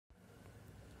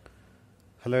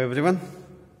Hello everyone,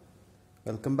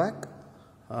 welcome back.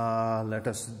 Let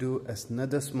us do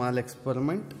another small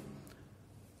experiment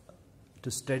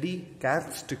to study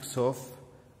characteristics of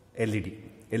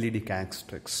LED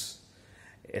characteristics.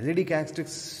 LED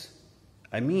characteristics,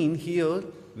 I mean here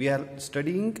we are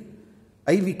studying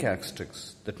IV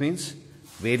characteristics. That means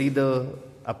vary the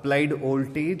applied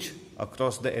voltage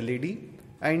across the LED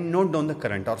and note down the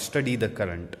current or study the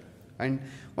current. And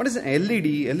what is an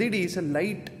LED? LED is a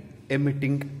light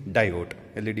emitting diode.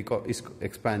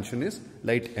 Expansion is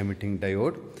light emitting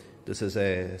diode. This is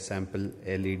a sample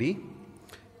LED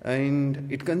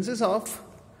and it consists of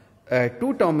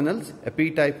two terminals, a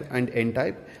p-type and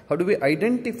n-type. How do we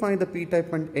identify the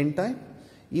p-type and n-type?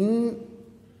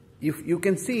 If you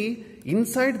can see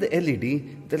inside the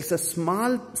LED there is a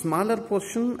smaller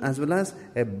portion as well as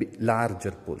a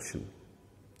larger portion.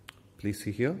 Please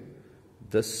see here,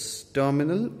 this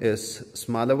terminal is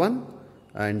smaller one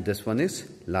and this one is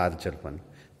larger one.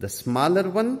 The smaller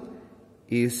one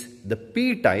is the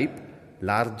p-type,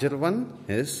 larger one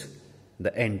is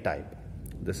the n-type.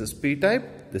 This is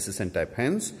p-type, this is n-type.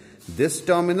 Hence, this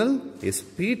terminal is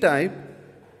p-type,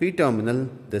 p-terminal,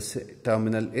 this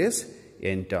terminal is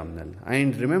n-terminal.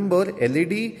 And remember,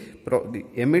 LED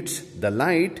emits the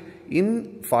light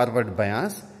in forward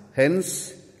bias.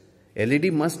 Hence,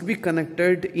 LED must be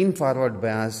connected in forward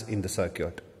bias in the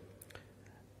circuit.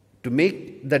 To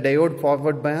make the diode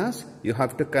forward bias, you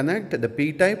have to connect the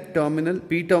p-type terminal,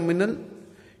 p-terminal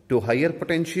to higher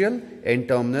potential,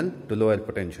 n-terminal to lower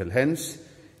potential. Hence,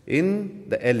 in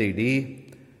the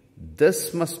LED,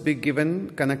 this must be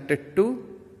connected to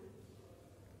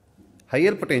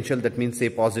higher potential, that means say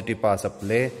positive power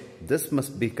supply. This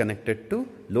must be connected to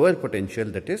lower potential,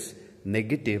 that is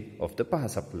negative of the power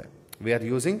supply. We are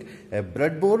using a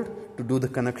breadboard to do the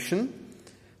connection.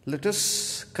 Let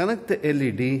us connect the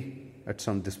LED at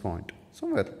this point,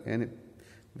 somewhere,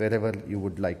 wherever you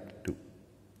would like to.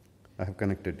 I have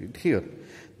connected it here.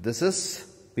 This is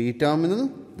P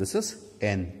terminal, this is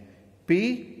N.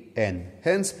 P, N.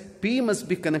 Hence, P must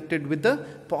be connected with the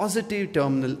positive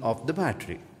terminal of the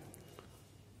battery.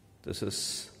 This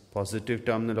is positive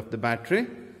terminal of the battery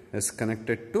is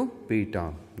connected to P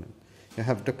terminal. You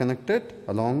have to connect it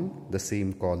along the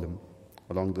same column,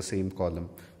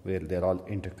 where they are all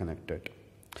interconnected.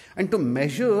 And to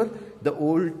measure the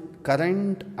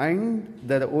current and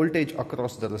the voltage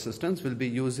across the resistance, we'll be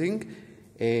using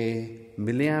a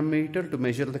milliammeter to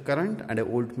measure the current and a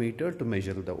voltmeter to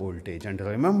measure the voltage. And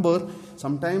remember,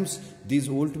 sometimes these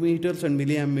voltmeters and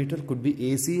milliammeter could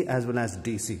be AC as well as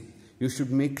DC. You should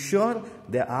make sure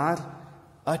they are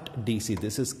at DC.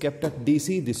 This is kept at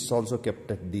DC, this is also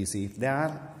kept at DC. If they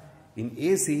are in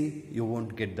AC, you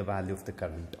won't get the value of the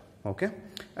current. Okay,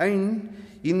 and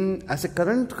as a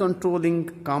current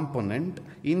controlling component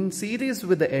in series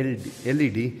with the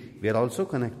LED, we are also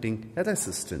connecting a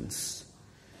resistance.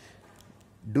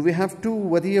 Do we have to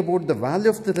worry about the value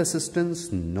of the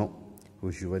resistance? No.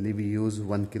 Usually we use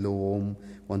 1 kilo ohm,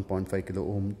 1.5 kilo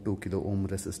ohm, 2 kilo ohm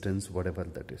resistance, whatever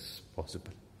that is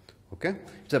possible. Okay,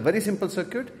 it's a very simple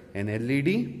circuit. An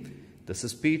LED, this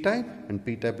is p-type and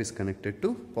p-type is connected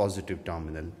to positive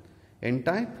terminal.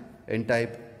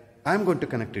 N-type, I am going to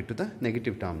connect it to the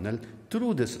negative terminal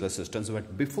through this resistance,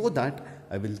 but before that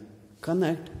I will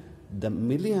connect the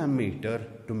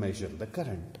milliammeter to measure the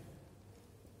current.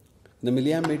 The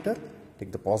milliammeter,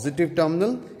 take the positive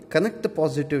terminal, connect the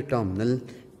positive terminal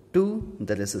to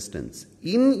the resistance.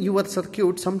 In your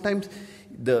circuit, sometimes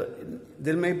there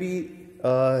may be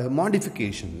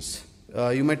modifications.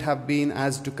 You might have been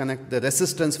asked to connect the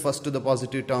resistance first to the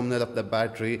positive terminal of the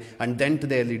battery and then to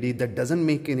the LED. That doesn't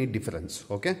make any difference.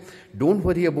 Okay, don't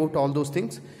worry about all those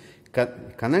things.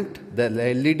 Connect the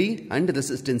LED and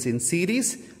resistance in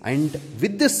series, and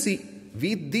with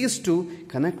these two,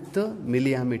 connect the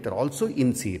milliammeter also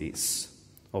in series.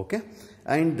 Okay,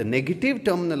 and the negative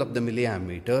terminal of the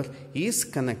milliammeter is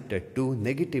connected to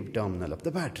negative terminal of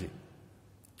the battery.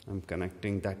 I'm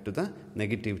connecting that to the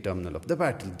negative terminal of the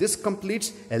battery. This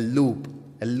completes a loop.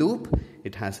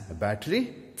 It has a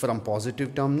battery from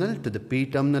positive terminal to the P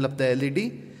terminal of the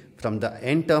LED, from the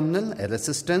N terminal a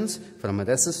resistance, from a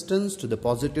resistance to the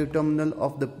positive terminal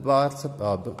of the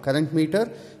current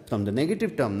meter, from the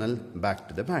negative terminal back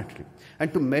to the battery.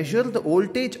 And to measure the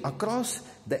voltage across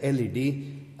the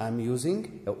LED, I am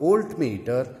using a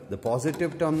voltmeter. The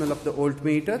positive terminal of the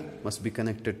voltmeter must be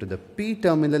connected to the P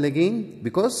terminal again,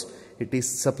 because it is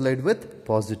supplied with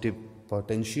positive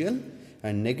potential,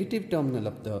 and negative terminal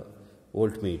of the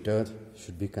voltmeter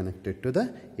should be connected to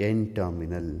the N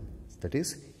terminal, that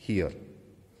is here.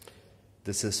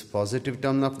 This is positive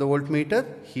terminal of the voltmeter.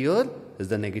 Here is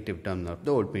the negative terminal of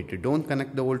the voltmeter. Don't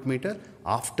connect the voltmeter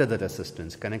after the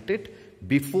resistance. Connect it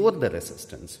before the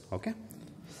resistance. Okay.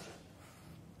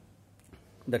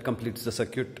 That completes the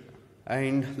circuit.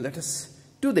 And let us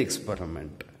do the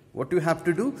experiment. What you have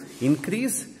to do?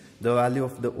 Increase the value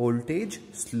of the voltage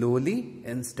slowly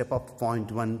in step of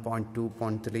 0.1, 0.2,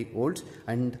 0.3 volts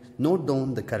and note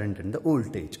down the current and the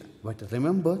voltage. But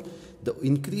remember, the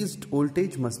increased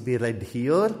voltage must be read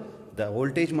here, the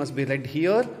voltage must be read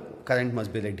here, current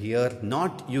must be read here,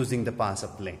 not using the power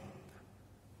supply.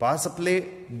 Power supply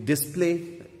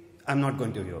display I am not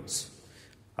going to use.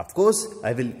 Of course,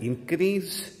 I will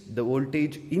increase the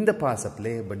voltage in the power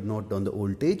supply, but note down the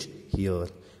voltage here,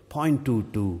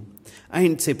 0.22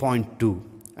 and say 0.2.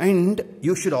 And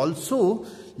you should also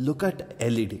look at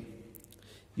LED.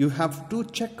 You have to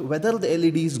check whether the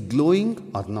LED is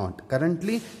glowing or not.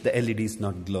 Currently, the LED is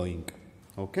not glowing.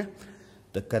 Okay.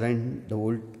 The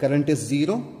current is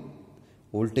 0.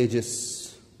 Voltage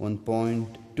is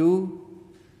 1.2,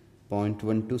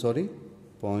 0.12, sorry,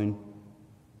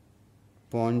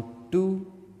 0.2.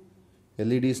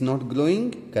 LED is not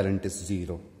glowing. Current is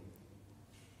 0.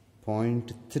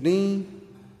 0.3.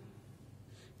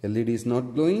 LED is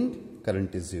not glowing.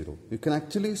 Current is 0. You can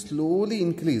actually slowly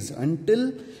increase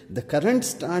until the current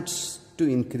starts to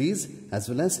increase as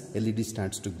well as LED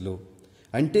starts to glow.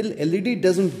 Until LED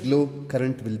doesn't glow,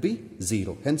 current will be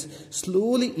 0. Hence,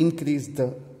 slowly increase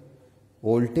the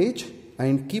voltage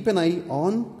and keep an eye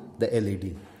on the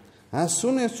LED. As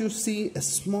soon as you see a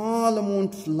small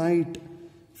amount of light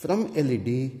from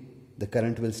LED, the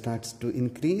current will start to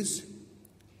increase,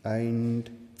 and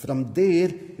from there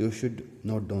you should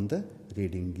note down the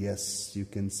reading. Yes, you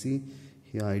can see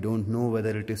here. I don't know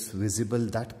whether it is visible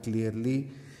that clearly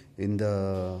in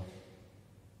the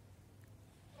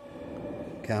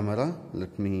camera.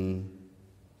 Let me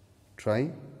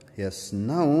try. Yes,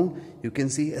 now you can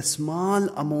see a small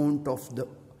amount of the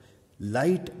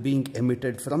light being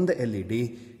emitted from the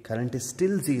LED. Current is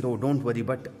still 0, don't worry,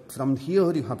 but from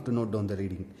here you have to note down the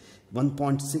reading.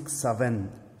 1.67.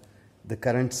 The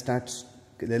current starts,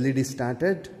 the LED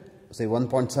started, say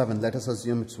 1.7, let us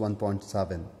assume it's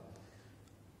 1.7.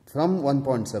 From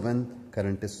 1.7,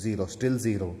 current is 0, still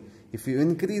 0. If you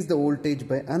increase the voltage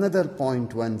by another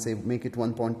 0.1, say make it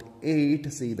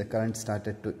 1.8, see the current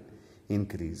started to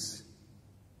increase.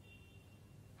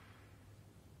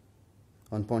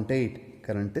 1.8,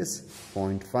 current is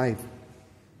 0.5.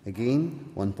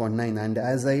 Again 1.9, and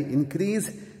as I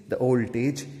increase the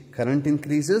voltage, current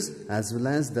increases as well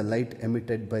as the light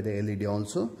emitted by the LED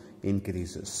also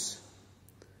increases.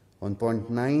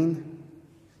 1.9,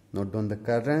 note down the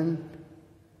current.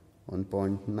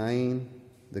 1.9,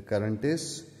 the current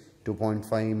is 2.5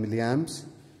 milliamps,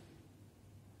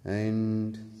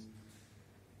 and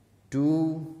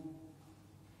 2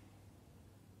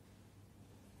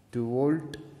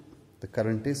 volt, the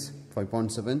current is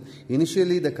 5.7.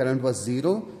 Initially the current was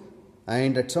 0,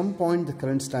 and at some point the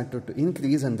current started to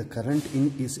increase, and the current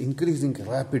is increasing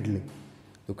rapidly.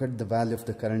 Look at the value of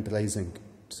the current rising.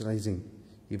 It's rising.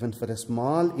 Even for a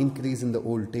small increase in the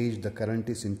voltage, the current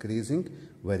is increasing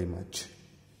very much.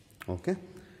 Okay.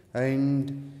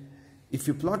 And if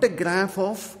you plot a graph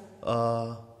of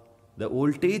the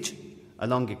voltage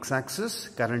along x-axis,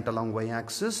 current along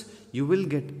y-axis, you will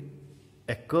get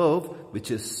a curve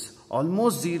which is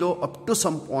almost 0 up to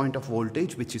some point of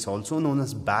voltage, which is also known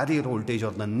as barrier voltage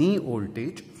or the knee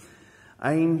voltage.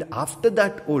 And after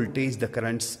that voltage, the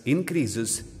current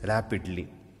increases rapidly.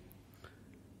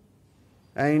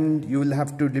 And you will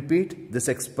have to repeat this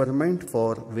experiment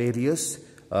for various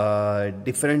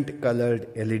different colored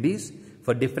LEDs.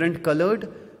 For different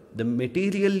colored, the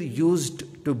material used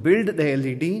to build the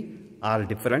LED are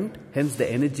different. Hence, the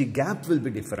energy gap will be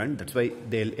different. That's why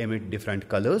they'll emit different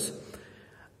colors.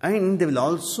 And they will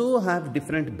also have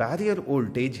different barrier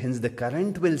voltage. Hence, the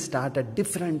current will start at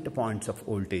different points of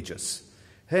voltages.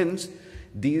 Hence,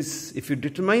 if you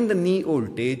determine the knee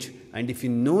voltage and if you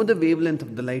know the wavelength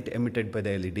of the light emitted by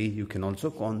the LED, you can also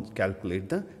calculate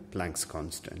the Planck's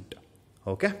constant.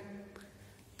 Okay?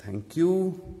 Thank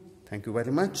you. Thank you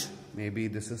very much. Maybe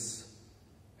this is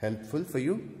helpful for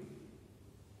you.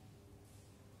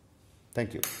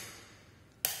 Thank you.